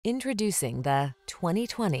Introducing the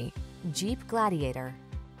 2020 Jeep Gladiator.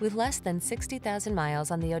 With less than 60,000 miles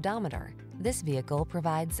on the odometer, this vehicle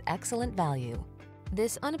provides excellent value.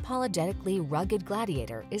 This unapologetically rugged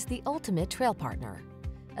Gladiator is the ultimate trail partner.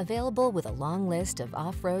 Available with a long list of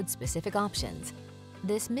off-road specific options,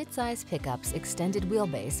 this midsize pickup's extended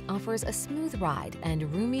wheelbase offers a smooth ride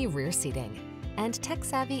and roomy rear seating. And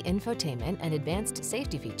tech-savvy infotainment and advanced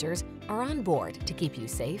safety features are on board to keep you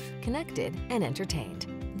safe, connected, and entertained.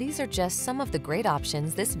 These are just some of the great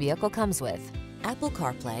options this vehicle comes with: Apple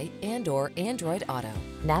CarPlay and/or Android Auto,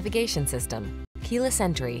 navigation system, keyless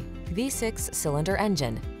entry, V6 cylinder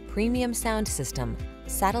engine, premium sound system,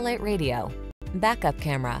 satellite radio, backup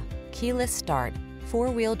camera, keyless start,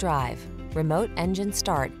 four-wheel drive, remote engine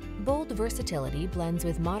start. Bold versatility blends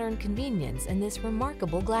with modern convenience in this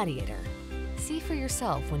remarkable Gladiator. See for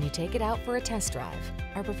yourself when you take it out for a test drive.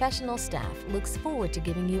 Our professional staff looks forward to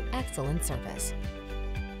giving you excellent service.